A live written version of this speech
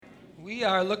We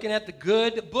are looking at the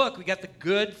good book. We got the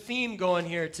good theme going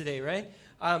here today, right?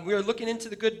 We are looking into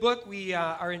the good book. We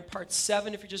are in part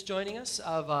 7, if you're just joining us,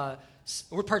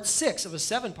 we're part 6 of a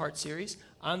 7-part series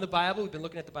on the Bible. We've been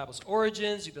looking at the Bible's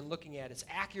origins. We've been looking at its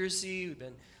accuracy. We've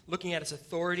been looking at its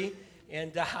authority.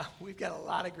 And we've got a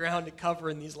lot of ground to cover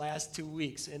in these last 2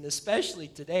 weeks, and especially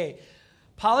today.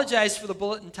 Apologize for the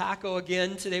bulletin taco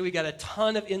again. Today we got a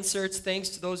ton of inserts. Thanks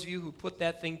to those of you who put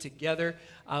that thing together.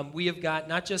 We have got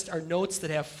not just our notes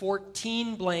that have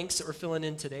 14 blanks that we're filling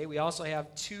in today. We also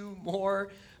have 2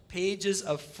 more pages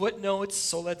of footnotes.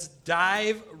 So let's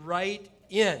dive right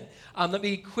in. Let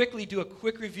me quickly do a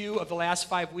quick review of the last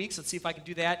 5 weeks. Let's see if I can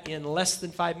do that in less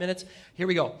than 5 minutes. Here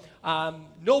we go.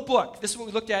 No book. This is what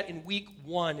we looked at in week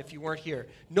 1, if you weren't here.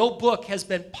 No book has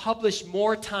been published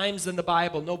more times than the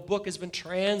Bible. No book has been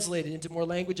translated into more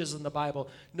languages than the Bible.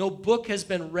 No book has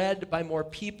been read by more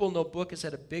people. No book has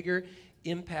had a bigger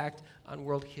impact on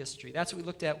world history. That's what we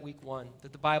looked at week 1,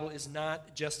 that the Bible is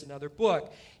not just another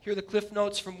book. Here are the cliff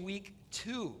notes from week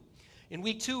 2. In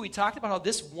week 2, we talked about how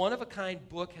this one-of-a-kind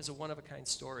book has a one-of-a-kind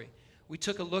story. We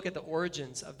took a look at the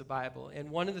origins of the Bible, and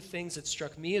one of the things that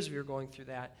struck me as we were going through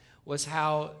that was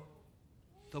how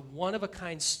the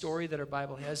one-of-a-kind story that our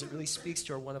Bible has, it really speaks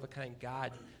to our one-of-a-kind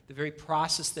God. The very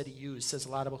process that he used says a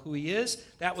lot about who he is.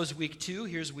 That was week 2.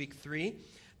 Here's week 3.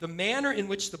 The manner in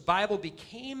which the Bible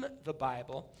became the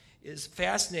Bible is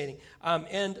fascinating.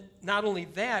 And not only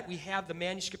that, we have the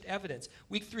manuscript evidence.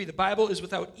 Week 3, the Bible is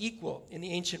without equal in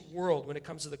the ancient world when it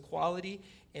comes to the quality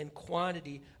and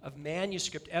quantity of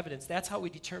manuscript evidence. That's how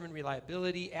we determine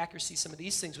reliability, accuracy, some of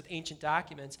these things with ancient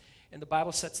documents. And the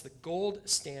Bible sets the gold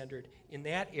standard in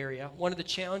that area. One of the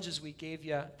challenges we gave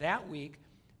you that week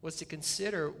was to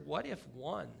consider, what if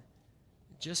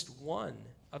just one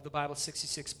of the Bible's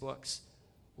 66 books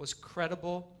was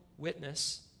credible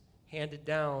witness handed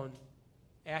down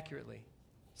accurately?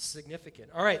 Significant.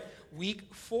 All right,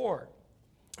 week 4.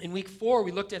 In week 4,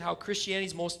 we looked at how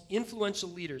Christianity's most influential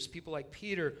leaders, people like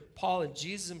Peter, Paul, and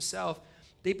Jesus himself,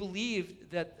 they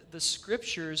believed that the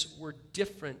scriptures were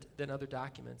different than other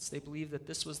documents. They believed that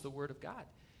this was the Word of God.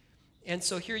 And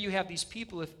so here you have these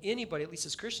people, if anybody, at least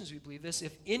as Christians we believe this,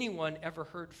 if anyone ever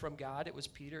heard from God, it was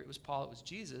Peter, it was Paul, it was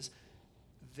Jesus.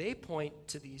 They point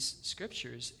to these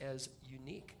scriptures as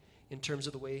unique in terms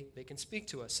of the way they can speak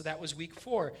to us. So that was week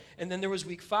 4. And then there was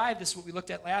week 5. This is what we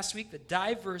looked at last week. The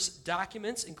diverse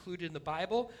documents included in the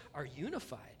Bible are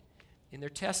unified in their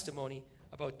testimony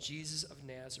about Jesus of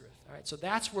Nazareth. All right, so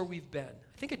that's where we've been.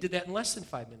 I think I did that in less than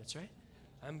 5 minutes, right?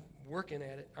 I'm working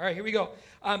at it. All right, here we go.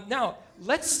 Now,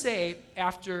 let's say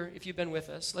after, if you've been with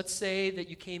us, let's say that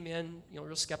you came in,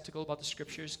 real skeptical about the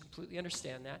scriptures, completely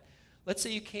understand that. Let's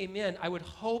say you came in, I would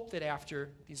hope that after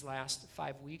these last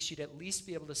 5 weeks, you'd at least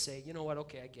be able to say, you know what,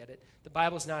 okay, I get it. The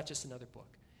Bible is not just another book.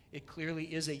 It clearly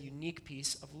is a unique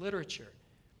piece of literature.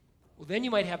 Well, then you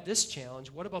might have this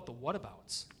challenge. What about the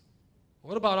whatabouts?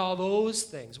 What about all those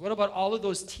things? What about all of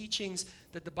those teachings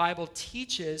that the Bible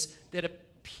teaches that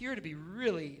appear to be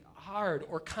really hard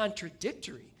or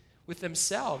contradictory with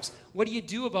themselves? What do you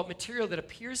do about material that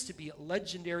appears to be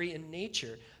legendary in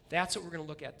nature? That's what we're going to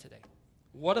look at today.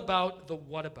 What about the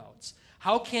whatabouts?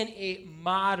 How can a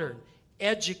modern,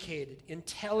 educated,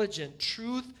 intelligent,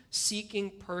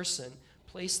 truth-seeking person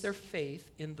place their faith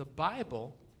in the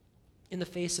Bible in the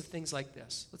face of things like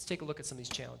this? Let's take a look at some of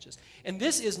these challenges. And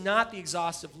this is not the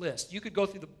exhaustive list. You could go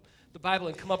through the Bible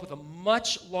and come up with a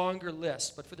much longer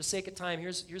list, but for the sake of time,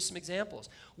 here's some examples.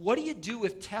 What do you do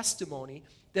with testimony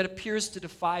that appears to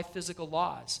defy physical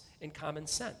laws and common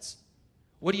sense?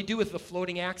 What do you do with the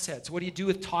floating axe heads? What do you do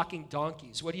with talking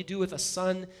donkeys? What do you do with a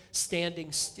sun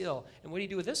standing still? And what do you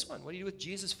do with this one? What do you do with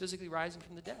Jesus physically rising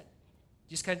from the dead?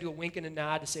 You just kind of do a wink and a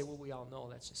nod to say, well, we all know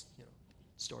that's just,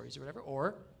 stories or whatever.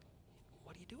 Or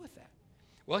what do you do with that?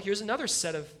 Well, here's another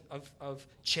set of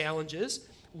challenges.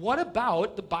 What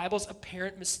about the Bible's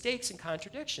apparent mistakes and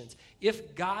contradictions?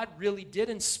 If God really did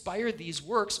inspire these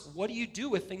works, what do you do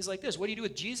with things like this? What do you do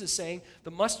with Jesus saying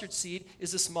the mustard seed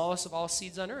is the smallest of all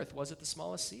seeds on earth? Was it the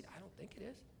smallest seed? I don't think it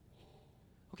is.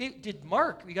 Okay,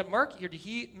 we got Mark here, did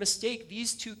he mistake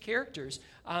these 2 characters?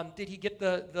 Did he get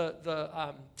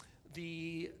the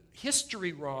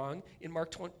history wrong in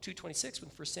Mark 2:26 when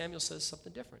 1 Samuel says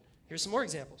something different? Here's some more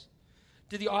examples.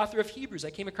 Did the author of Hebrews,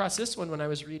 I came across this one when I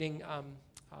was reading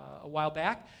a while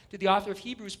back, did the author of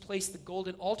Hebrews place the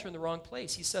golden altar in the wrong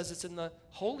place? He says it's in the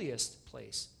holiest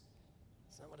place.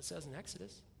 That's not what it says in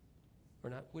Exodus. Or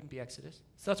not, wouldn't be Exodus.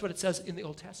 So that's what it says in the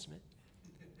Old Testament.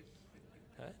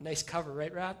 Nice cover,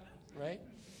 right, Rob? Right?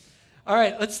 All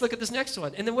right, let's look at this next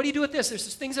one. And then what do you do with this? There's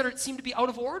just things that seem to be out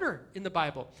of order in the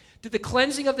Bible. Did the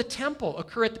cleansing of the temple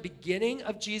occur at the beginning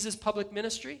of Jesus' public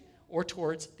ministry or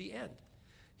towards the end?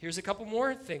 Here's a couple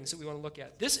more things that we want to look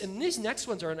at. These next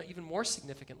ones are on an even more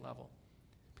significant level.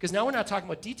 Because now we're not talking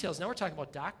about details, now we're talking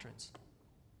about doctrines.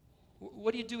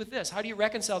 What do you do with this? How do you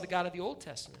reconcile the God of the Old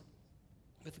Testament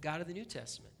with the God of the New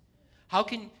Testament? How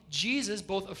can Jesus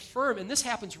both affirm, and this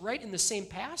happens right in the same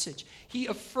passage, he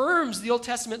affirms the Old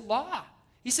Testament law.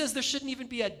 He says there shouldn't even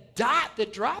be a dot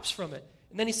that drops from it.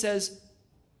 And then he says,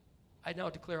 I now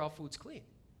declare all foods clean.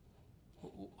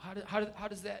 How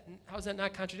is that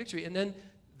not contradictory? And then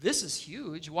this is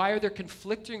huge. Why are there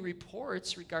conflicting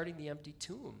reports regarding the empty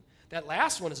tomb? That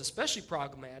last one is especially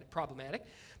problematic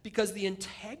because the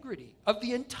integrity of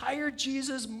the entire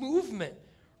Jesus movement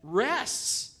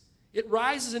rests. It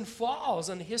rises and falls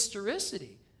on the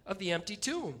historicity of the empty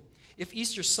tomb. If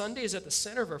Easter Sunday is at the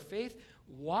center of our faith,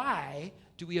 why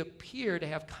do we appear to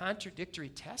have contradictory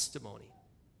testimony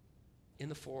in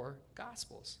the four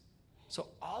Gospels? So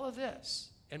all of this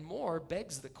and more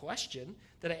begs the question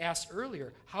that I asked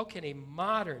earlier. How can a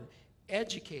modern,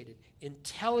 educated,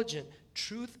 intelligent,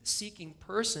 truth-seeking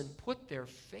person put their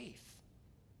faith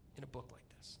in a book like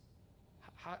this?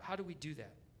 How do we do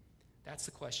that? That's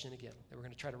the question, again, that we're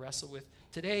going to try to wrestle with.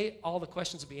 Today, all the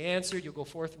questions will be answered. You'll go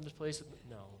forth from this place.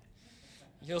 No.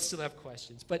 You'll still have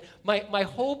questions. But my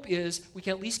hope is we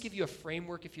can at least give you a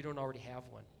framework if you don't already have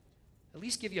one. At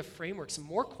least give you a framework, some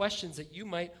more questions that you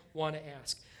might want to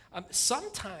ask.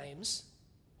 Sometimes,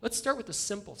 let's start with the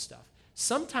simple stuff.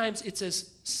 Sometimes it's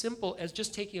as simple as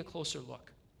just taking a closer look.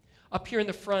 Up here in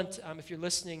the front, if you're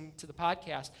listening to the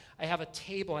podcast, I have a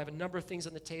table. I have a number of things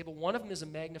on the table. One of them is a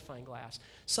magnifying glass.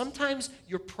 Sometimes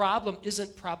your problem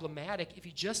isn't problematic if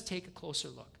you just take a closer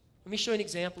look. Let me show you an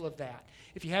example of that.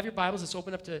 If you have your Bibles, let's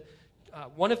open up to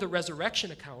one of the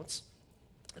resurrection accounts.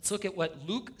 Let's look at what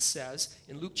Luke says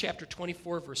in Luke chapter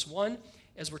 24, verse 1.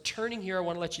 As we're turning here, I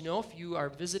want to let you know if you are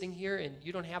visiting here and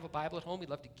you don't have a Bible at home, we'd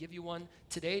love to give you one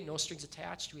today. No strings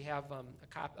attached. We have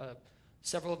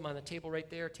several of them on the table right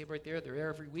there. They're there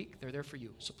every week. They're there for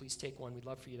you. So please take one. We'd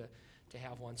love for you to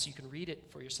have one so you can read it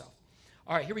for yourself.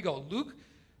 All right, here we go. Luke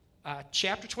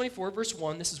chapter 24, verse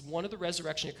 1. This is one of the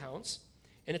resurrection accounts.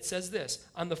 And it says this: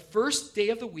 on the first day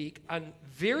of the week, on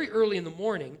very early in the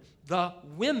morning, the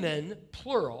women,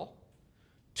 plural,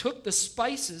 took the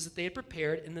spices that they had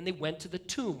prepared, and then they went to the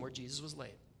tomb where Jesus was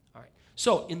laid. All right.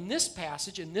 So in this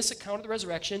passage, in this account of the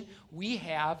resurrection, we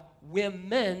have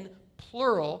women,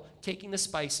 plural, taking the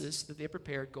spices that they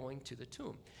prepared, going to the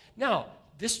tomb. Now,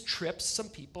 this trips some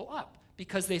people up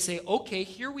because they say, okay,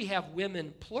 here we have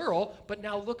women, plural, but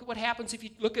now look at what happens if you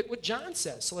look at what John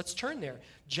says. So let's turn there.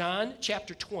 John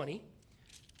chapter 20,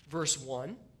 verse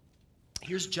 1.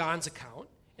 Here's John's account,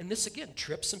 and this again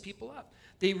trips some people up.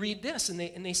 They read this, and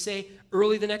they say,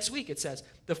 early the next week, it says,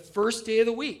 the first day of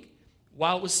the week,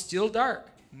 while it was still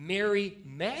dark, Mary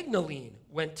Magdalene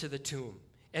went to the tomb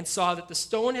and saw that the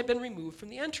stone had been removed from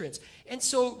the entrance. And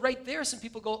so right there, some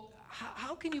people go,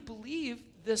 how can you believe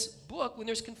this book when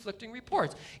there's conflicting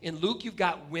reports? In Luke, you've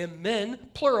got women,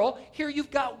 plural. Here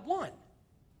you've got one.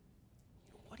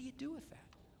 What do you do with that?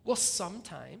 Well,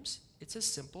 sometimes it's as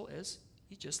simple as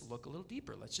you just look a little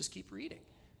deeper. Let's just keep reading.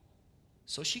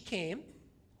 So she came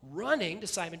running to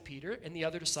Simon Peter and the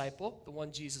other disciple, the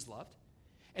one Jesus loved.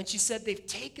 And she said, they've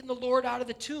taken the Lord out of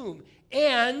the tomb,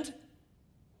 and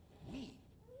we.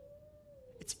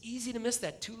 It's easy to miss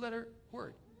that two-letter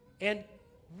word. And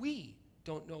we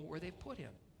don't know where they put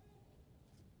him.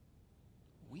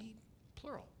 We,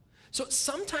 plural. So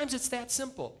sometimes it's that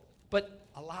simple, but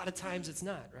a lot of times it's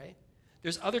not, right?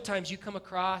 There's other times you come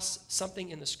across something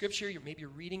in the scripture, maybe you're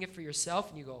reading it for yourself,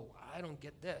 and you go, I don't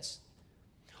get this.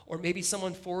 Or maybe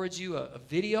someone forwards you a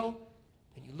video,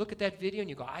 and you look at that video and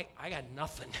you go, I got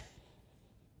nothing.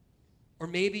 Or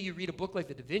maybe you read a book like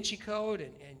the Da Vinci Code,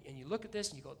 and you look at this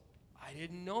and you go, I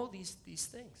didn't know these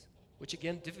things. Which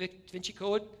again, Da Vinci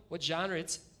Code, what genre?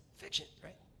 It's fiction,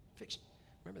 right? Fiction.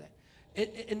 Remember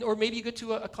that. Or maybe you go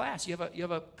to a class. You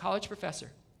have a college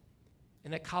professor.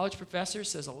 And that college professor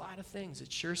says a lot of things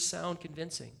that sure sound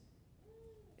convincing.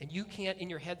 And you can't in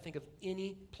your head think of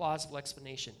any plausible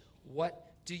explanation. What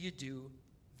do you do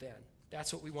then?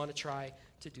 That's what we want to try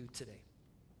to do today.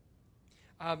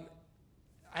 I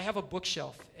have a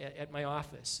bookshelf at my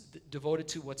office devoted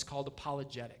to what's called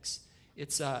apologetics.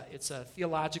 It's a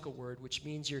theological word, which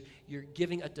means you're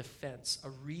giving a defense, a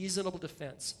reasonable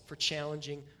defense for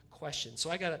challenging questions. So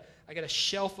I got a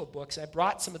shelf of books. I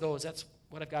brought some of those. That's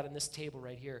what I've got on this table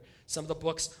right here. Some of the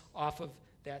books off of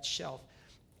that shelf.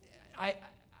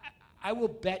 I will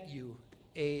bet you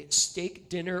a steak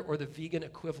dinner or the vegan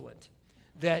equivalent.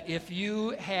 That if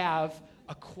you have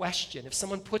a question, if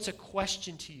someone puts a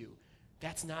question to you,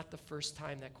 that's not the first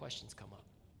time that question's come up,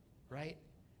 right?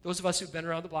 Those of us who've been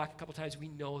around the block a couple times, we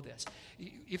know this.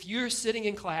 If you're sitting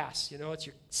in class, it's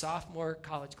your sophomore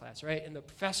college class, right? And the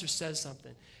professor says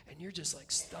something, and you're just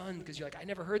like stunned because you're like, I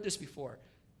never heard this before.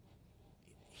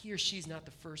 He or she's not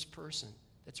the first person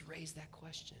that's raised that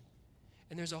question.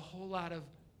 And there's a whole lot of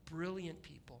brilliant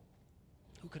people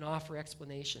who can offer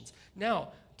explanations. Now,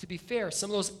 to be fair, some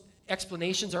of those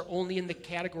explanations are only in the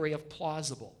category of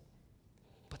plausible.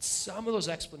 But some of those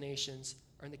explanations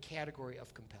are in the category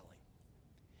of compelling.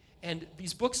 And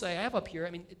these books I have up here,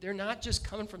 they're not just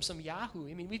coming from some Yahoo.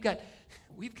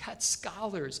 We've got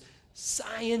scholars,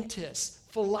 scientists,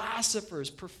 philosophers,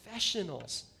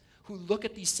 professionals who look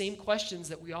at these same questions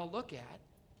that we all look at,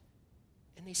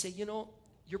 and they say,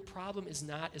 your problem is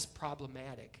not as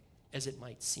problematic as it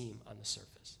might seem on the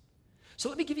surface. So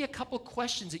let me give you a couple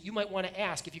questions that you might want to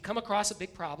ask. If you come across a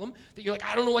big problem that you're like,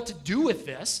 I don't know what to do with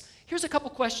this, here's a couple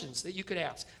questions that you could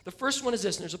ask. The first one is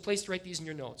this, and there's a place to write these in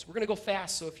your notes. We're going to go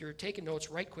fast, so if you're taking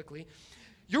notes, write quickly.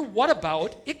 Your what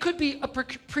about, it could be a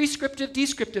prescriptive,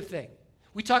 descriptive thing.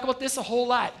 We talk about this a whole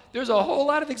lot. There's a whole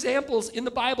lot of examples in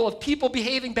the Bible of people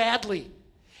behaving badly.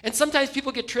 And sometimes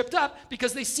people get tripped up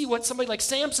because they see what somebody like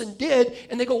Samson did,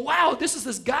 and they go, wow, this is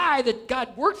this guy that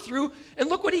God worked through, and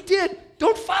look what he did.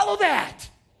 Don't follow that.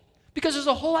 Because there's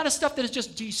a whole lot of stuff that is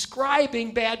just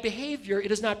describing bad behavior.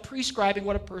 It is not prescribing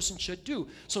what a person should do.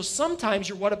 So sometimes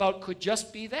your what about could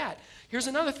just be that. Here's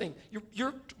another thing.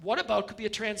 Your what about could be a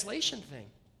translation thing.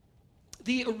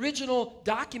 The original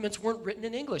documents weren't written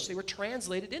in English. They were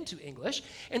translated into English.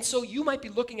 And so you might be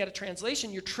looking at a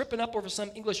translation, you're tripping up over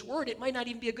some English word. It might not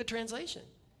even be a good translation.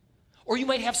 Or you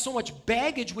might have so much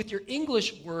baggage with your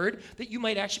English word that you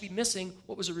might actually be missing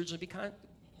what was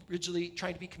originally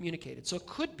trying to be communicated. So it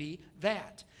could be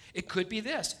that. It could be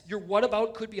this. Your what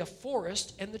about could be a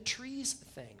forest and the trees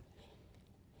thing.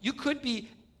 You could be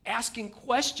asking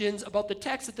questions about the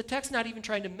text that the text's not even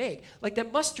trying to make, like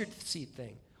that mustard seed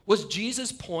thing. Was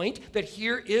Jesus' point that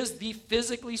here is the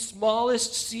physically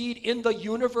smallest seed in the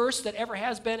universe that ever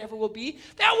has been, ever will be?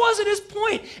 That wasn't his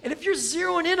point. And if you're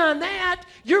zeroing in on that,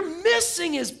 you're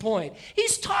missing his point.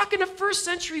 He's talking to first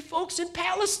century folks in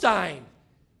Palestine.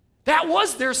 That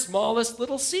was their smallest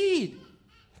little seed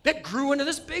that grew into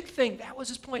this big thing. That was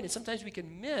his point. And sometimes we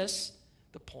can miss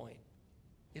the point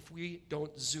if we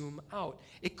don't zoom out.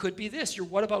 It could be this. Your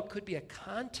what about could be a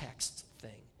context thing.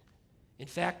 In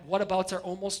fact, whatabouts are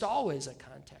almost always a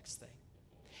context thing.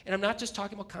 And I'm not just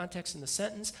talking about context in the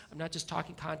sentence. I'm not just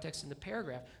talking context in the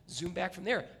paragraph. Zoom back from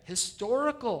there.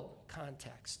 Historical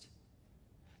context.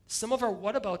 Some of our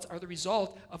whatabouts are the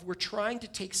result of we're trying to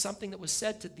take something that was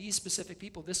said to these specific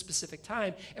people this specific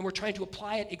time, and we're trying to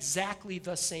apply it exactly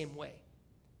the same way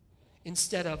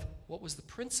instead of what was the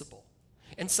principle.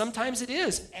 And sometimes it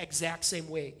is exact same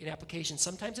way in application.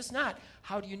 Sometimes it's not.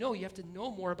 How do you know? You have to know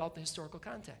more about the historical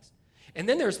context. And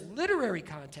then there's literary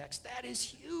context. That is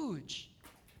huge.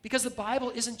 Because the Bible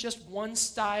isn't just one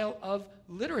style of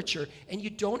literature, and you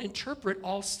don't interpret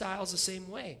all styles the same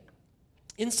way.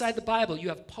 Inside the Bible, you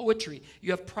have poetry,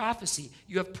 you have prophecy,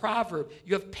 you have proverb,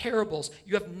 you have parables,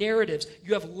 you have narratives,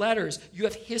 you have letters, you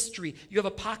have history, you have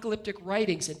apocalyptic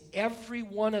writings, and every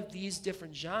one of these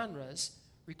different genres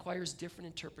requires different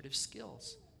interpretive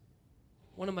skills.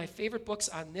 One of my favorite books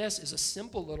on this is a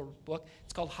simple little book.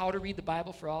 It's called How to Read the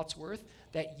Bible for All It's Worth.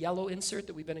 That yellow insert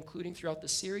that we've been including throughout the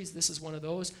series, this is one of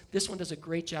those. This one does a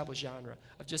great job with genre,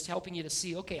 of just helping you to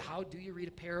see, okay, how do you read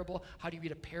a parable? How do you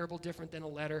read a parable different than a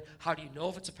letter? How do you know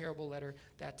if it's a parable letter?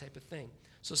 That type of thing.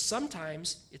 So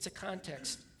sometimes it's a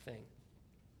context thing.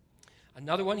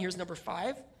 Another one, here's number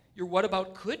 5. Your what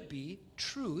about could be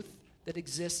truth that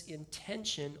exists in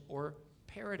tension or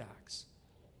paradox.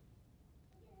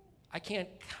 I can't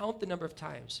count the number of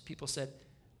times people said,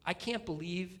 I can't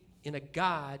believe in a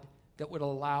God that would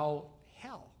allow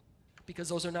hell because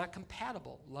those are not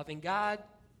compatible. Loving God,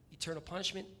 eternal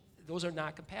punishment, those are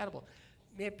not compatible.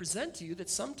 May I present to you that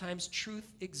sometimes truth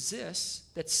exists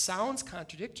that sounds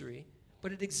contradictory,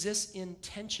 but it exists in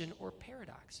tension or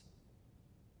paradox.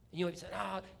 And you might say,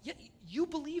 yeah, you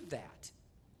believe that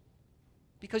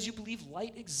because you believe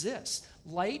light exists.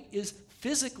 Light is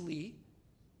physically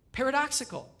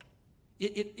paradoxical.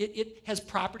 It has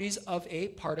properties of a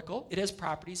particle. It has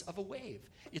properties of a wave.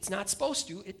 It's not supposed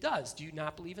to. It does. Do you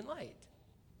not believe in light?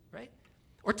 Right?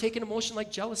 Or take an emotion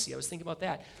like jealousy. I was thinking about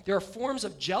that. There are forms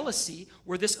of jealousy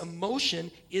where this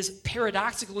emotion is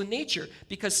paradoxical in nature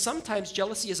because sometimes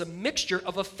jealousy is a mixture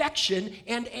of affection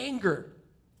and anger.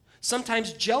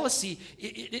 Sometimes jealousy,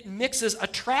 it mixes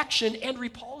attraction and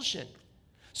repulsion.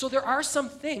 So there are some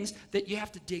things that you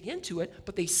have to dig into it,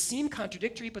 but they seem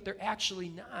contradictory, but they're actually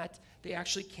not. They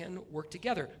actually can work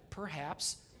together.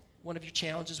 Perhaps one of your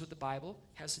challenges with the Bible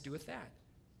has to do with that.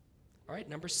 All right,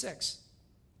 number 6.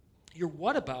 Your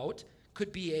what about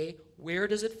could be a where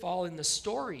does it fall in the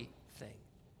story thing.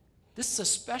 This is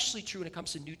especially true when it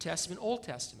comes to New Testament, Old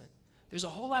Testament. There's a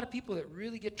whole lot of people that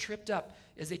really get tripped up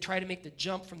as they try to make the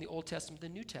jump from the Old Testament to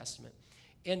the New Testament.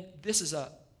 And this is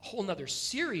a whole nother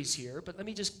series here, but let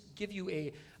me just give you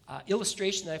a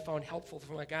illustration that I found helpful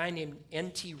from a guy named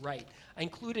N.T. Wright. I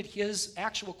included his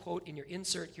actual quote in your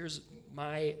insert. Here's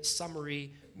my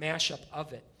summary mashup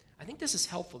of it. I think this is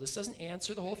helpful. This doesn't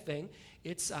answer the whole thing.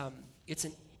 It's an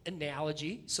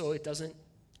analogy, so it doesn't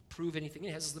prove anything.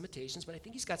 It has its limitations, but I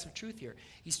think he's got some truth here.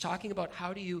 He's talking about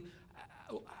how do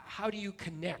you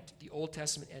connect the Old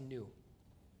Testament and New.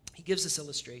 He gives this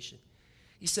illustration.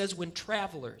 He says, when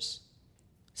travelers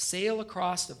sail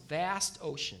across a vast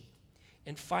ocean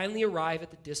and finally arrive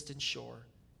at the distant shore,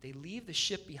 they leave the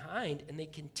ship behind and they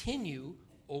continue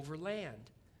over land,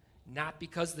 not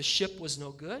because the ship was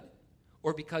no good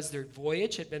or because their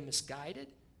voyage had been misguided,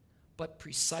 but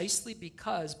precisely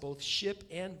because both ship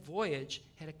and voyage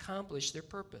had accomplished their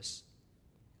purpose.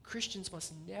 Christians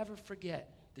must never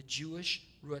forget the Jewish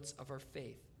roots of our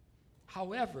faith.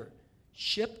 However,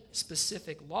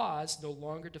 ship-specific laws no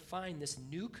longer define this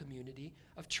new community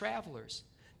of travelers,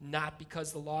 not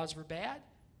because the laws were bad,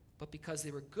 but because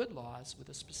they were good laws with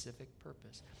a specific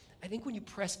purpose. I think when you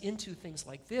press into things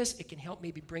like this, it can help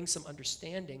maybe bring some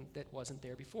understanding that wasn't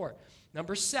there before.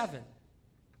 Number 7,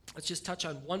 let's just touch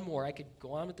on one more. I could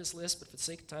go on with this list, but for the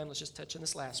sake of time, let's just touch on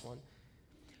this last one.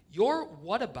 Your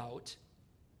what about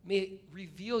may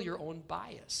reveal your own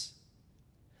bias.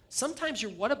 Sometimes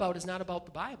your what about is not about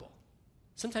the Bible.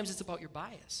 Sometimes it's about your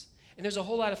bias. And there's a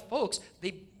whole lot of folks,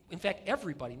 in fact,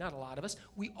 everybody, not a lot of us,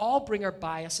 we all bring our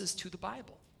biases to the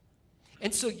Bible.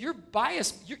 And so your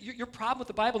bias, your problem with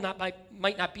the Bible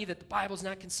might not be that the Bible's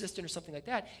not consistent or something like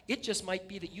that. It just might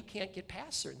be that you can't get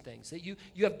past certain things, that you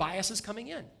have biases coming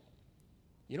in.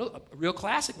 You know, a real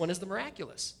classic one is the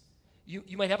miraculous.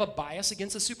 You might have a bias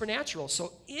against the supernatural.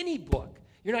 So any book,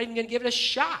 you're not even going to give it a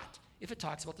shot if it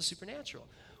talks about the supernatural.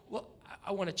 Well,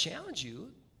 I want to challenge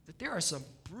you that there are some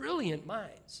brilliant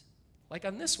minds. Like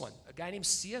on this one, a guy named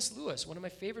C.S. Lewis. One of my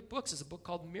favorite books is a book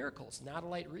called Miracles. Not a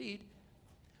light read.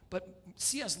 But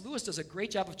C.S. Lewis does a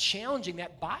great job of challenging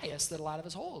that bias that a lot of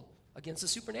us hold against the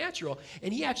supernatural.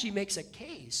 And he actually makes a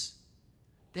case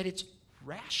that it's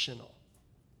rational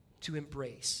to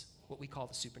embrace what we call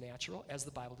the supernatural as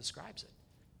the Bible describes it.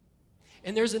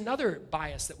 And there's another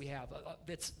bias that we have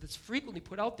that's frequently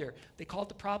put out there. They call it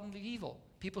the problem of evil.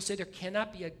 People say there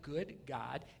cannot be a good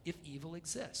God if evil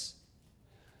exists.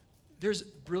 There's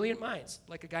brilliant minds,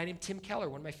 like a guy named Tim Keller,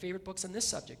 one of my favorite books on this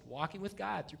subject, Walking with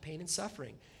God Through Pain and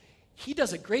Suffering. He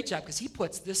does a great job because he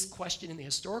puts this question in the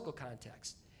historical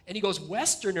context. And he goes,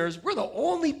 Westerners, we're the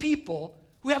only people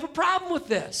who have a problem with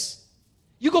this.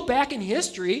 You go back in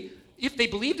history, if they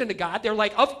believed in a God, they're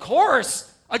like, of course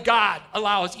a God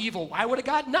allows evil. Why would a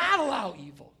God not allow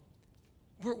evil?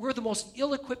 We're the most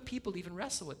ill-equipped people to even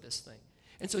wrestle with this thing.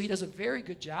 And so he does a very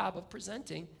good job of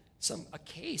presenting a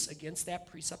case against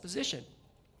that presupposition.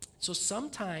 So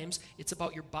sometimes it's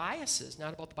about your biases,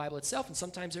 not about the Bible itself. And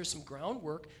sometimes there's some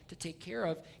groundwork to take care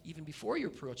of even before you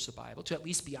approach the Bible, to at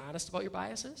least be honest about your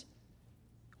biases,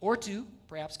 or to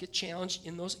perhaps get challenged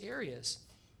in those areas.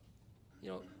 You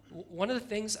know, one of the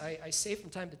things I say from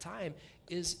time to time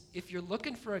is if you're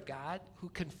looking for a God who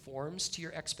conforms to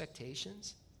your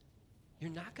expectations, you're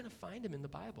not going to find him in the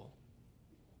Bible.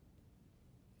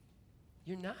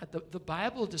 You're not. The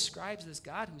Bible describes this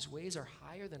God whose ways are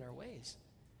higher than our ways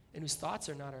and whose thoughts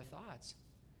are not our thoughts.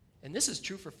 And this is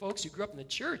true for folks who grew up in the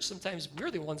church. Sometimes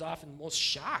we're the ones often most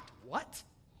shocked. What?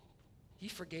 He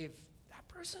forgave that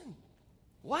person?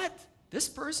 What? This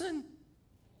person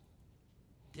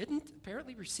didn't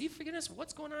apparently receive forgiveness?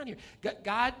 What's going on here?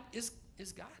 God is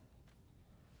God.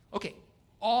 Okay,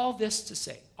 all this to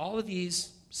say, all of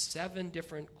these 7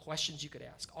 different questions you could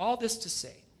ask, all this to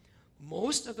say,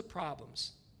 most of the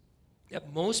problems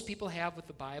that most people have with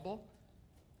the Bible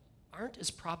aren't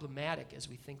as problematic as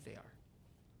we think they are.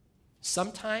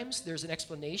 Sometimes there's an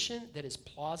explanation that is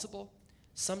plausible.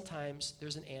 Sometimes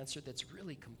there's an answer that's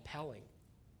really compelling.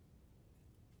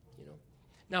 You know?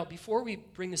 Now, before we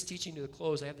bring this teaching to a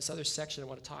close, I have this other section I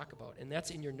want to talk about, and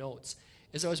that's in your notes.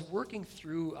 As I was working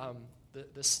through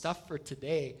the stuff for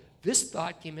today, this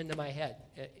thought came into my head.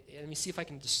 Let me see if I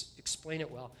can just explain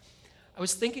it well. I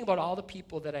was thinking about all the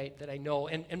people that I know,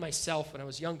 and myself when I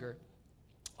was younger,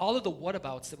 all of the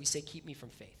whatabouts that we say keep me from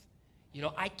faith. You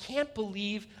know, I can't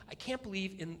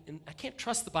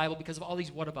trust the Bible because of all these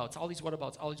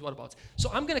whatabouts.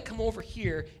 So I'm going to come over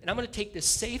here, and I'm going to take this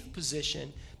safe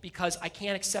position because I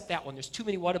can't accept that one. There's too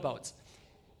many whatabouts.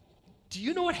 Do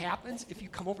you know what happens if you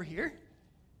come over here?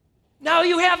 Now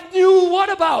you have new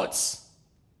whatabouts.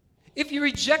 If you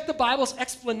reject the Bible's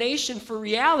explanation for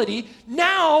reality,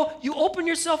 now you open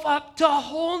yourself up to a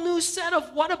whole new set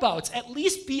of whatabouts. At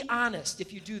least be honest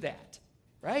if you do that,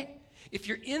 right? If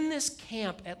you're in this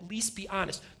camp, at least be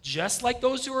honest. Just like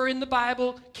those who are in the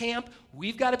Bible camp,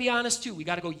 we've got to be honest too. We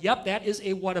got to go, yep, that is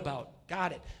a whatabout.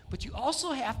 Got it. But you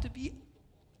also have to be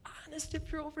honest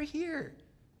if you're over here,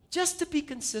 just to be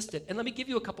consistent. And let me give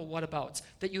you a couple whatabouts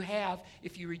that you have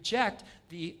if you reject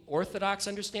the orthodox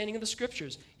understanding of the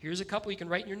Scriptures. Here's a couple you can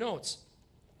write in your notes.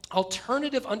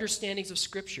 Alternative understandings of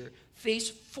Scripture face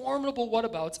formidable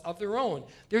whatabouts of their own.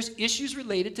 There's issues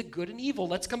related to good and evil.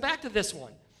 Let's come back to this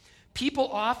one. People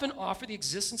often offer the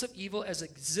existence of evil as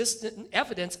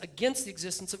evidence against the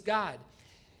existence of God.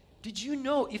 Did you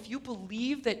know if you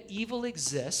believe that evil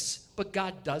exists but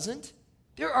God doesn't,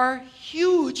 there are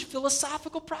huge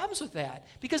philosophical problems with that,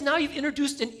 because now you've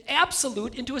introduced an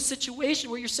absolute into a situation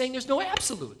where you're saying there's no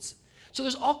absolutes. So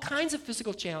there's all kinds of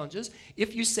physical challenges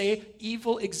if you say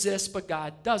evil exists but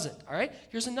God doesn't. All right?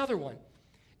 Here's another one.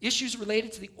 Issues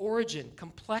related to the origin,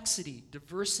 complexity,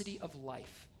 diversity of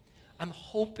life. I'm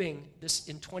hoping this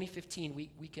in 2015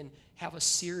 we can have a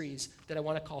series that I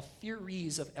want to call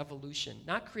Theories of Evolution.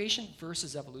 Not creation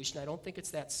versus evolution. I don't think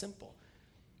it's that simple.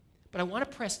 But I want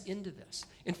to press into this.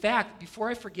 In fact, before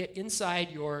I forget, inside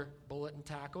your bulletin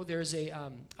taco, there's a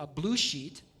blue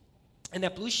sheet. And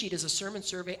that blue sheet is a sermon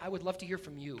survey. I would love to hear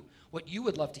from you, what you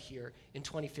would love to hear in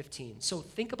 2015. So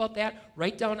think about that.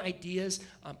 Write down ideas.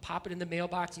 Pop it in the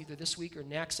mailbox either this week or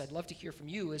next. I'd love to hear from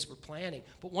you as we're planning.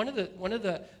 But one of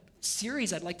the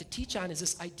series I'd like to teach on is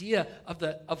this idea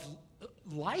of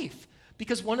life.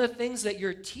 Because one of the things that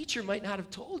your teacher might not have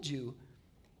told you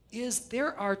is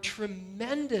there are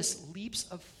tremendous leaps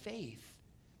of faith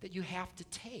that you have to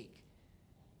take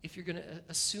if you're going to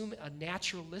assume a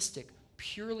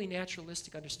purely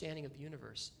naturalistic understanding of the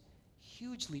universe.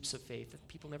 Huge leaps of faith that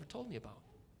people never told me about.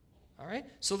 All right?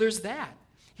 So there's that.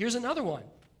 Here's another one.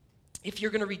 If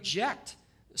you're going to reject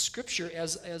Scripture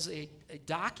as a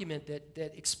document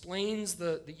that explains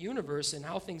the universe and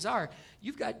how things are,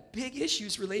 you've got big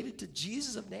issues related to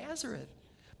Jesus of Nazareth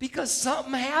because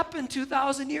something happened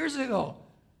 2,000 years ago.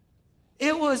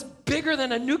 It was bigger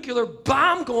than a nuclear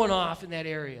bomb going off in that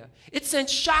area. It sent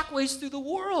shockwaves through the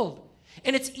world.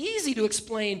 And it's easy to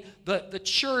explain the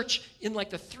church in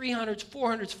like the 300s,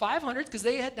 400s, 500s because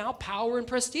they had now power and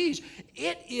prestige.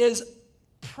 It is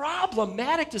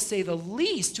problematic, to say the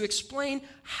least, to explain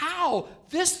how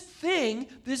this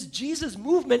Jesus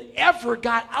movement ever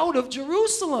got out of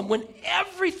Jerusalem when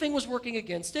everything was working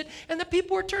against it and the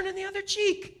people were turning the other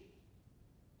cheek.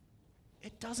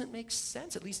 It doesn't make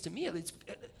sense, at least to me.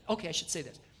 Okay, I should say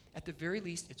this. At the very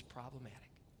least, it's problematic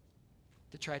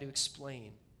to try to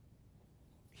explain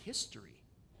history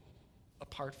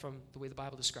apart from the way the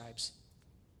Bible describes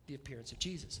the appearance of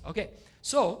Jesus. Okay,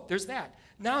 so there's that.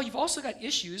 Now you've also got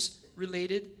issues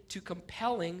related to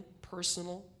compelling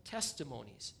personal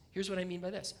testimonies. Here's what I mean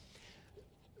by this.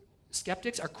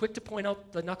 Skeptics are quick to point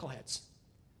out the knuckleheads.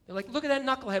 They're like, look at that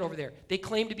knucklehead over there. They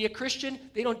claim to be a Christian.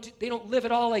 They don't live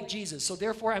at all like Jesus, so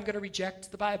therefore I'm going to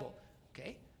reject the Bible.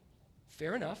 Okay,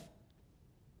 fair enough.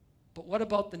 But what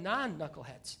about the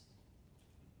non-knuckleheads?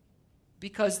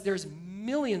 Because there's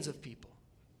millions of people,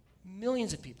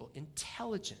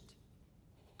 intelligent,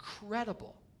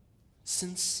 credible,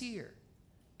 sincere,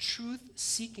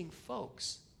 truth-seeking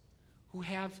folks who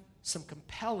have some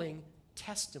compelling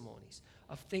testimonies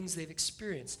of things they've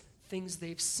experienced, things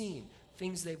they've seen,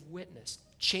 things they've witnessed,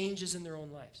 changes in their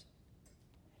own lives.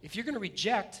 If you're going to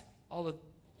reject all of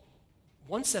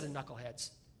one set of knuckleheads,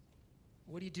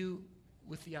 what do you do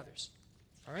with the others?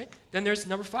 All right? Then there's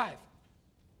number 5.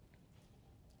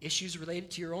 Issues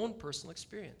related to your own personal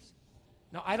experience.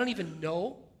 Now, I don't even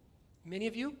know many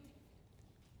of you,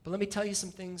 but let me tell you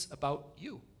some things about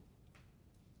you.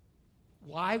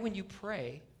 Why, when you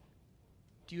pray,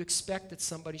 do you expect that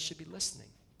somebody should be listening?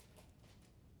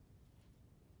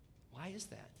 Why is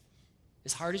that?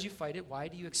 As hard as you fight it, why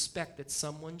do you expect that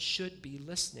someone should be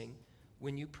listening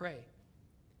when you pray?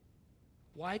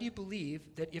 Why do you believe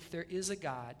that if there is a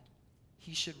God,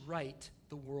 he should right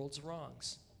the world's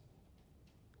wrongs?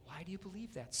 Why do you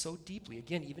believe that so deeply?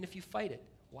 Again, even if you fight it,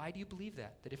 why do you believe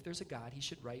that? That if there's a God, he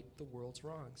should right the world's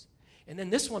wrongs? And then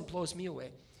this one blows me away.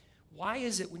 Why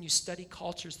is it when you study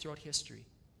cultures throughout history,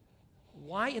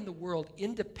 Why in the world,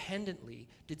 independently,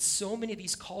 did so many of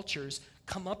these cultures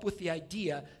come up with the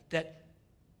idea that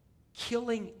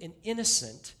killing an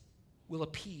innocent will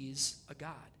appease a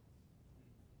god?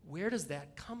 Where does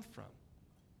that come from?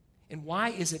 And why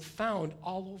is it found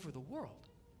all over the world?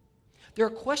 There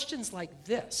are questions like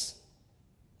this,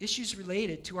 issues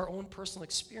related to our own personal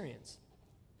experience.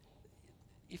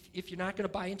 If you're not going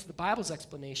to buy into the Bible's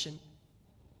explanation,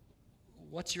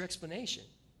 what's your explanation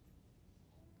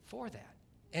for that?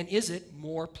 And is it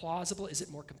more plausible? Is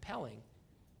it more compelling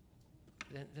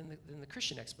than the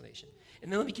Christian explanation?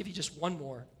 And then let me give you just one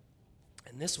more,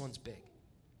 and this one's big.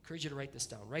 I encourage you to write this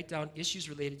down. Write down issues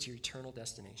related to your eternal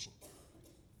destination.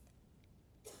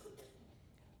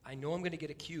 I know I'm going to get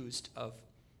accused of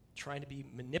trying to be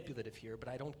manipulative here, but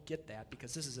I don't get that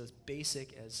because this is as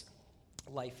basic as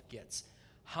life gets.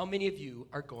 How many of you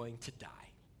are going to die?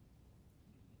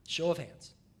 Show of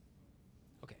hands.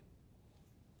 Okay.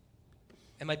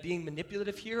 Am I being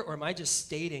manipulative here, or am I just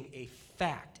stating a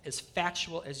fact, as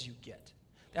factual as you get?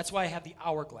 That's why I have the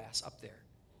hourglass up there.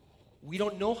 We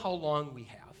don't know how long we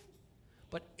have,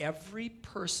 but every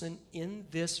person in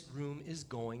this room is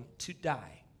going to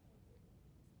die.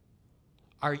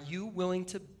 Are you willing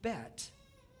to bet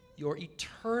your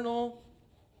eternal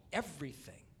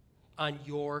everything on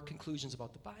your conclusions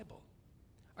about the Bible?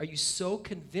 Are you so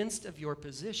convinced of your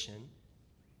position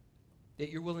that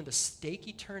you're willing to stake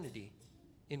eternity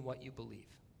in what you believe?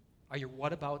 Are your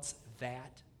whatabouts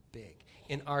that big?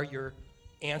 And are your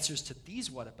answers to these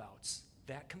whatabouts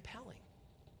that compelling?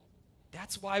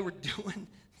 That's why we're doing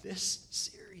this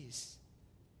series.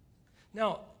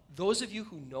 Now, those of you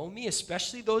who know me,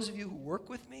 especially those of you who work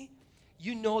with me,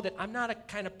 you know that I'm not a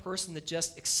kind of person that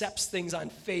just accepts things on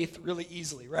faith really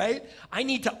easily, right? I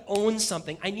need to own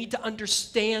something. I need to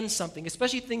understand something,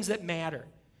 especially things that matter.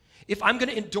 If I'm going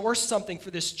to endorse something for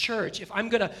this church, if I'm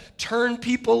going to turn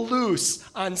people loose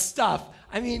on stuff,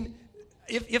 I mean,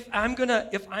 if I'm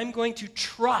going to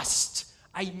trust,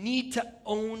 I need to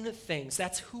own things.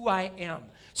 That's who I am.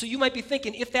 So you might be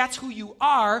thinking, if that's who you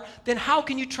are, then how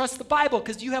can you trust the Bible?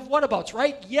 Because you have whatabouts,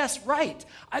 right? Yes, right.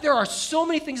 There are so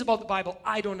many things about the Bible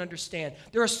I don't understand.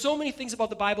 There are so many things about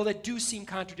the Bible that do seem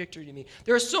contradictory to me.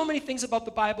 There are so many things about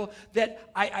the Bible that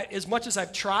I as much as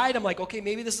I've tried, I'm like, okay,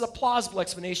 maybe this is a plausible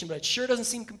explanation, but it sure doesn't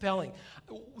seem compelling.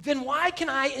 Then why can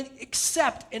I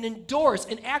accept and endorse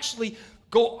and actually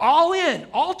go all in,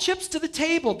 all chips to the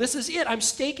table? This is it. I'm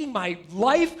staking my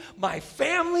life, my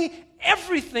family,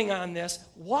 everything on this.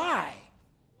 Why?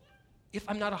 If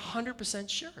I'm not 100%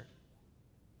 sure.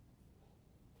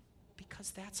 Because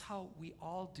that's how we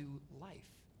all do life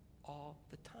all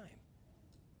the time.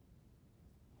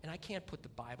 And I can't put the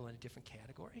Bible in a different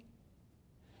category.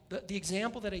 The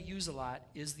example that I use a lot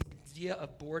is the idea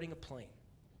of boarding a plane.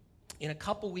 In a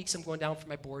couple weeks, I'm going down for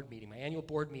my board meeting, my annual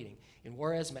board meeting in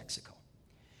Juarez, Mexico.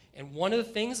 And one of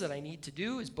the things that I need to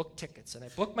do is book tickets. And I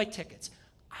book my tickets.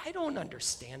 I don't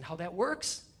understand how that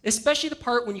works, especially the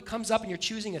part when it comes up and you're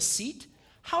choosing a seat.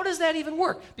 How does that even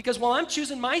work? Because while I'm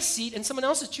choosing my seat and someone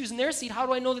else is choosing their seat, how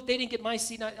do I know that they didn't get my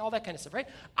seat and all that kind of stuff, right?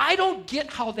 I don't get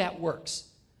how that works.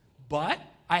 But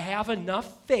I have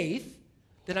enough faith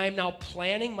that I'm now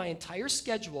planning my entire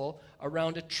schedule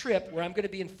around a trip where I'm going to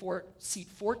be in seat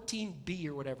 14B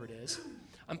or whatever it is.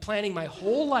 I'm planning my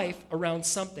whole life around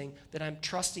something that I'm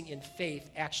trusting in faith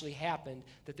actually happened,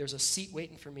 that there's a seat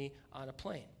waiting for me on a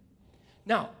plane.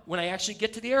 Now, when I actually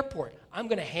get to the airport, I'm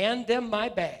going to hand them my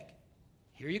bag.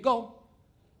 Here you go.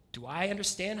 Do I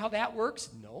understand how that works?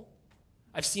 No.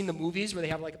 I've seen the movies where they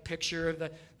have like a picture of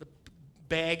the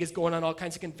bag is going on all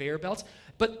kinds of conveyor belts.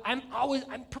 But I'm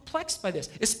perplexed by this,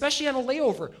 especially on a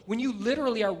layover. When you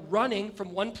literally are running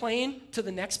from one plane to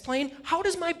the next plane, how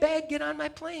does my bag get on my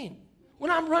plane? When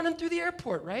I'm running through the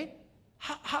airport, right?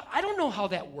 I don't know how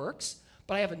that works,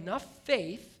 but I have enough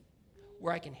faith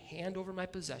where I can hand over my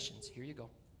possessions. Here you go.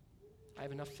 I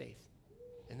have enough faith.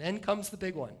 And then comes the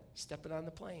big one, stepping on the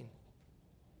plane.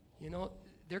 You know,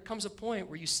 there comes a point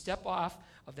where you step off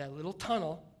of that little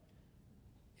tunnel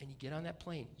and you get on that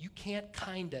plane. You can't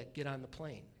kinda get on the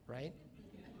plane, right?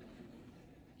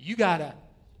 You gotta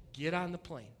get on the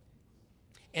plane.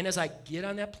 And as I get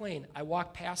on that plane, I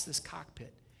walk past this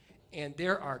cockpit. And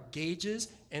there are gauges,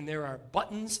 and there are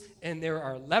buttons, and there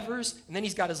are levers, and then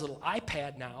he's got his little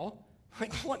iPad now.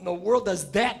 Like, what in the world does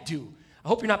that do? I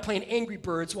hope you're not playing Angry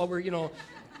Birds while we're,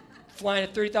 flying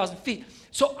at 30,000 feet.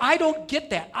 So I don't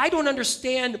get that. I don't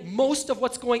understand most of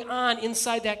what's going on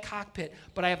inside that cockpit,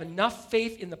 but I have enough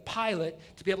faith in the pilot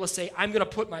to be able to say, I'm going to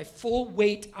put my full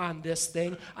weight on this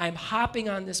thing. I'm hopping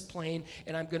on this plane,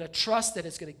 and I'm going to trust that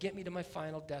it's going to get me to my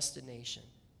final destination.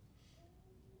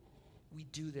 We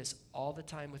do this all the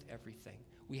time with everything.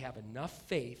 We have enough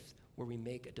faith where we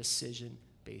make a decision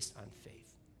based on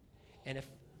faith. And if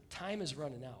time is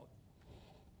running out,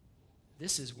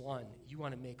 this is one you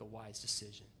want to make a wise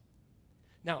decision.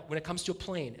 Now, when it comes to a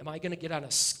plane, am I going to get on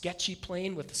a sketchy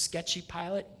plane with a sketchy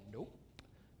pilot? Nope.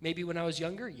 Maybe when I was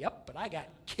younger, yep, but I got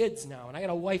kids now, and I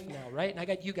got a wife now, right? And I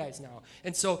got you guys now.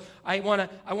 And so I want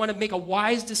to make a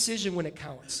wise decision when it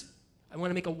counts. I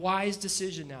want to make a wise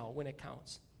decision now when it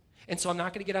counts. And so I'm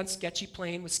not going to get on sketchy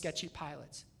plane with sketchy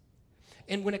pilots.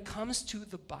 And when it comes to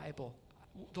the Bible,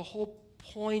 the whole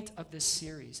point of this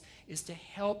series is to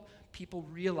help people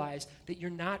realize that you're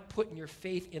not putting your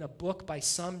faith in a book by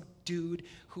some dude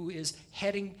who is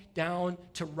heading down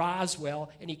to Roswell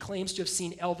and he claims to have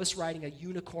seen Elvis riding a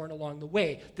unicorn along the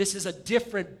way. This is a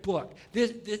different book.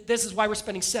 This is why we're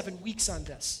spending 7 weeks on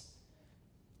this.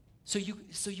 So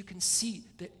you can see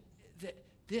that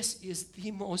this is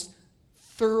the most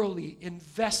thoroughly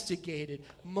investigated,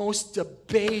 most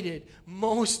debated,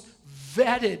 most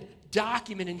vetted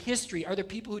document in history. Are there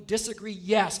people who disagree?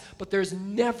 Yes, but there's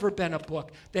never been a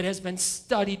book that has been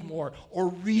studied more or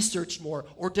researched more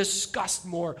or discussed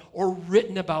more or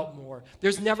written about more.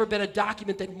 There's never been a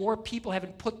document that more people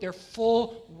haven't put their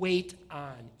full weight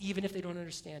on, even if they don't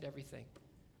understand everything.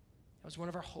 That was one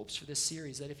of our hopes for this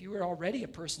series, that if you were already a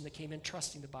person that came in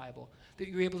trusting the Bible, that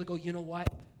you were able to go, you know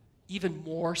what? Even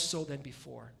more so than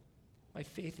before. My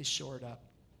faith is shored up.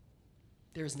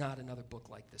 There's not another book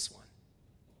like this one.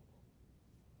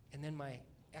 And then my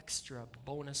extra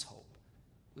bonus hope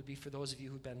would be for those of you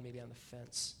who've been maybe on the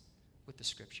fence with the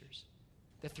scriptures,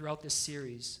 that throughout this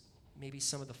series, maybe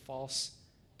some of the false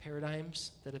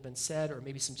paradigms that have been said, or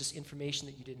maybe some just information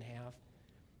that you didn't have,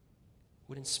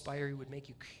 would inspire you, would make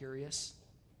you curious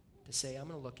to say, I'm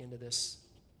going to look into this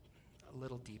a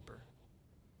little deeper.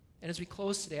 And as we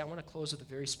close today, I want to close with a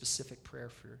very specific prayer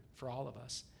for all of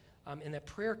us. And that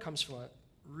prayer comes from a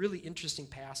really interesting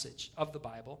passage of the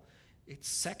Bible.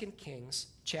 It's 2 Kings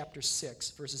chapter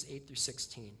 6, verses 8 through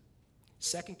 16.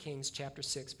 2 Kings chapter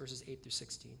 6, verses 8 through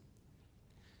 16.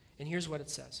 And here's what it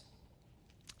says.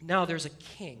 Now there was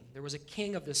a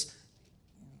king of this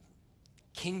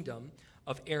kingdom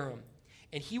of Aram,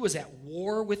 and he was at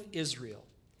war with Israel.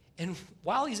 And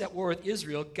while he's at war with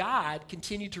Israel, God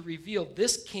continued to reveal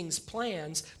this king's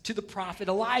plans to the prophet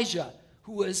Elijah,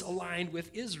 who was aligned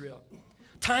with Israel.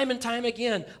 Time and time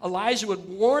again, Elijah would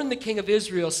warn the king of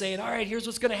Israel, saying, all right, here's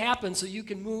what's going to happen so you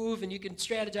can move and you can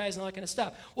strategize and all that kind of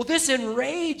stuff. Well, this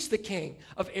enraged the king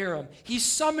of Aram. He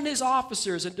summoned his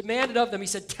officers and demanded of them, he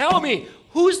said, tell me,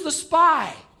 who's the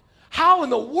spy? How in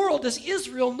the world does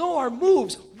Israel know our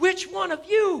moves? Which one of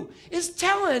you is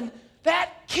telling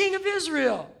that king of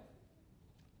Israel?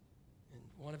 And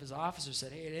one of his officers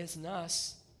said, hey, it isn't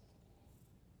us.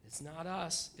 It's not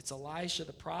us. It's Elisha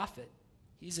the prophet.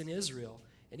 He's in Israel.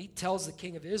 And he tells the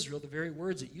king of Israel the very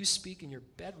words that you speak in your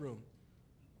bedroom.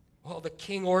 Well, the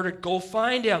king ordered, go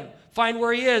find him. Find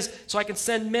where he is so I can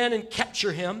send men and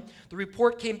capture him. The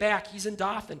report came back. He's in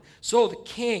Dothan. So the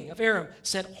king of Aram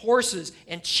sent horses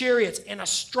and chariots and a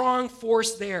strong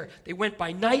force there. They went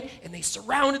by night and they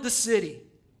surrounded the city.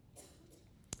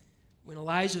 When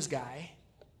Elijah's guy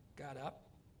got up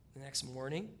the next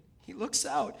morning, he looks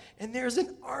out, and there's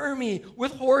an army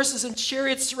with horses and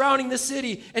chariots surrounding the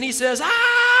city. And he says, ah!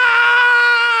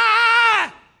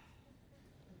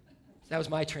 That was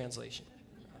my translation.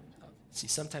 See,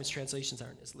 sometimes translations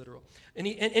aren't as literal. And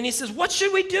he says, what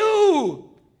should we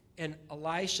do? And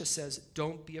Elisha says,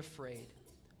 don't be afraid.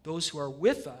 Those who are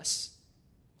with us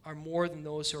are more than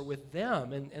those who are with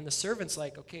them. And the servant's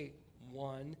like, okay,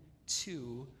 1,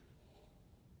 2.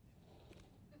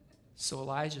 So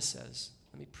Elijah says,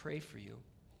 let me pray for you.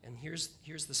 And here's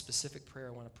the specific prayer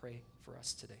I want to pray for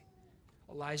us today.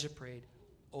 Elijah prayed,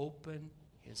 open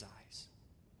his eyes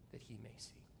that he may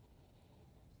see.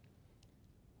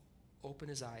 Open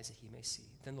his eyes that he may see.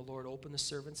 Then the Lord opened the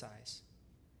servant's eyes.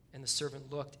 And the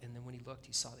servant looked, and then when he looked,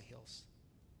 he saw the hills.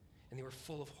 And they were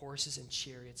full of horses and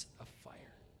chariots of fire.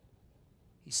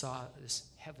 He saw this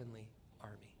heavenly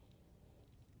army.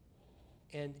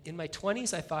 And in my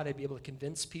 20s, I thought I'd be able to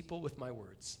convince people with my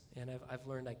words. And I've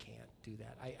learned I can't do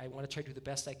that. I want to try to do the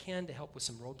best I can to help with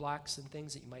some roadblocks and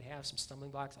things that you might have, some stumbling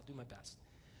blocks. I'll do my best.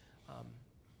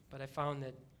 But I found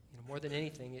that more than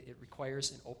anything, it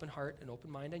requires an open heart, an open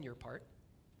mind on your part.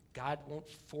 God won't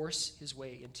force his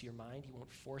way into your mind. He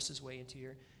won't force his way into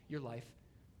your life.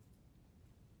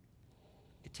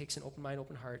 It takes an open mind,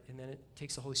 open heart, and then it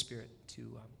takes the Holy Spirit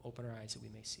to open our eyes that we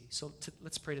may see. So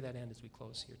let's pray to that end as we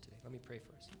close here today. Let me pray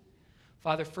first.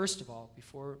 Father, first of all,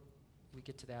 before we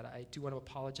get to that, I do want to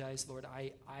apologize, Lord.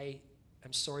 I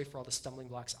am sorry for all the stumbling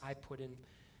blocks I put in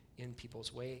in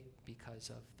people's way because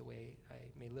of the way I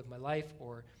may live my life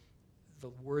or the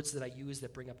words that I use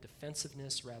that bring up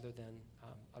defensiveness rather than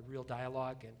a real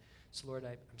dialogue. And so, Lord,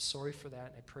 I'm sorry for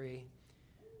that. I pray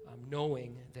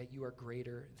knowing that you are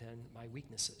greater than my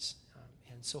weaknesses.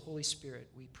 And so, Holy Spirit,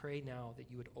 we pray now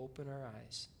that you would open our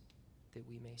eyes that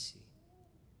we may see.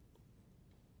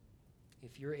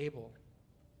 If you're able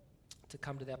to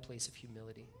come to that place of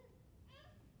humility,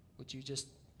 would you just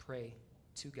pray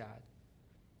to God,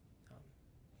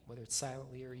 whether it's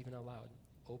silently or even aloud,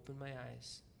 open my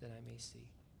eyes that I may see.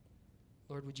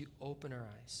 Lord, would you open our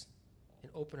eyes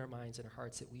and open our minds and our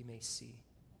hearts that we may see.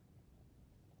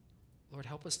 Lord,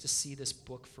 help us to see this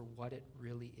book for what it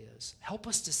really is. Help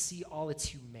us to see all its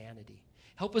humanity.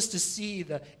 Help us to see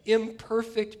the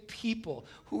imperfect people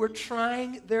who are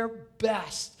trying their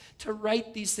best to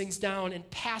write these things down and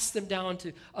pass them down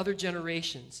to other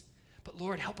generations. But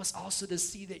Lord, help us also to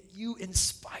see that you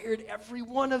inspired every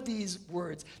one of these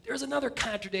words. There's another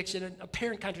contradiction, an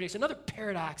apparent contradiction, another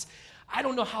paradox. I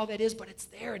don't know how that is, but it's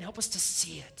there, and help us to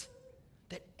see it.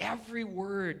 That every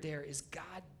word there is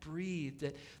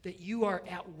God-breathed, that you are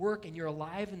at work and you're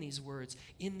alive in these words,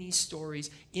 in these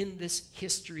stories, in this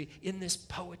history, in this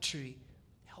poetry.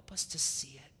 Help us to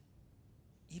see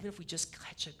it, even if we just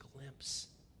catch a glimpse.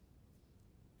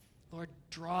 Lord,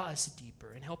 draw us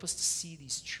deeper and help us to see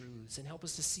these truths and help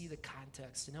us to see the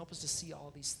context and help us to see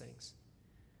all these things.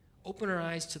 Open our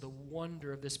eyes to the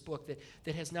wonder of this book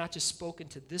that has not just spoken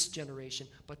to this generation,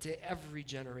 but to every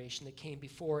generation that came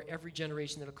before, every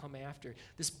generation that will come after.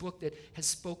 This book that has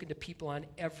spoken to people on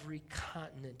every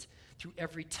continent, through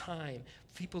every time.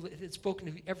 People that it's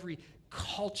spoken to every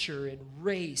culture and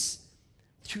race.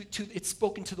 It's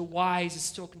spoken to the wise, it's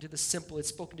spoken to the simple, it's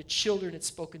spoken to children, it's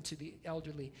spoken to the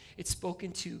elderly, it's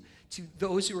spoken to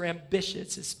those who are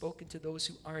ambitious, it's spoken to those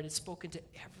who aren't, it's spoken to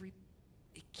every,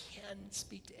 it can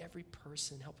speak to every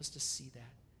person. Help us to see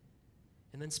that.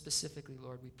 And then specifically,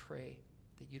 Lord, we pray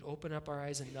that you'd open up our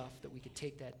eyes enough that we could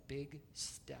take that big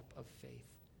step of faith,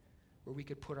 where we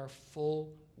could put our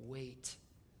full weight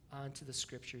onto the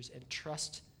scriptures and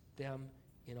trust them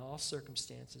in all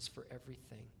circumstances for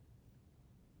everything.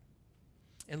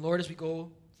 And Lord, as we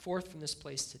go forth from this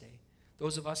place today,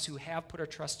 those of us who have put our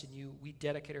trust in you, we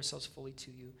dedicate ourselves fully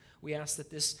to you. We ask that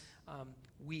this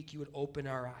week you would open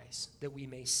our eyes, that we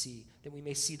may see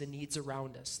the needs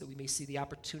around us, that we may see the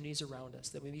opportunities around us,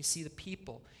 that we may see the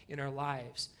people in our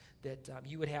lives that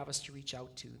you would have us to reach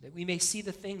out to, that we may see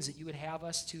the things that you would have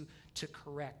us to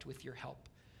correct with your help.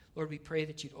 Lord, we pray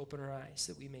that you'd open our eyes,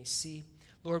 that we may see.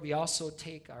 Lord, we also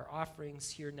take our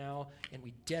offerings here now and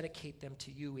we dedicate them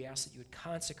to you. We ask that you would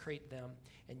consecrate them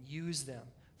and use them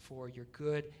for your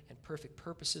good and perfect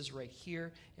purposes right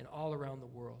here and all around the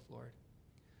world, Lord.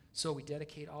 So we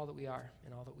dedicate all that we are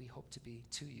and all that we hope to be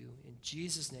to you. In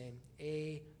Jesus' name,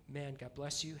 amen. God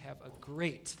bless you. Have a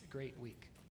great, great week.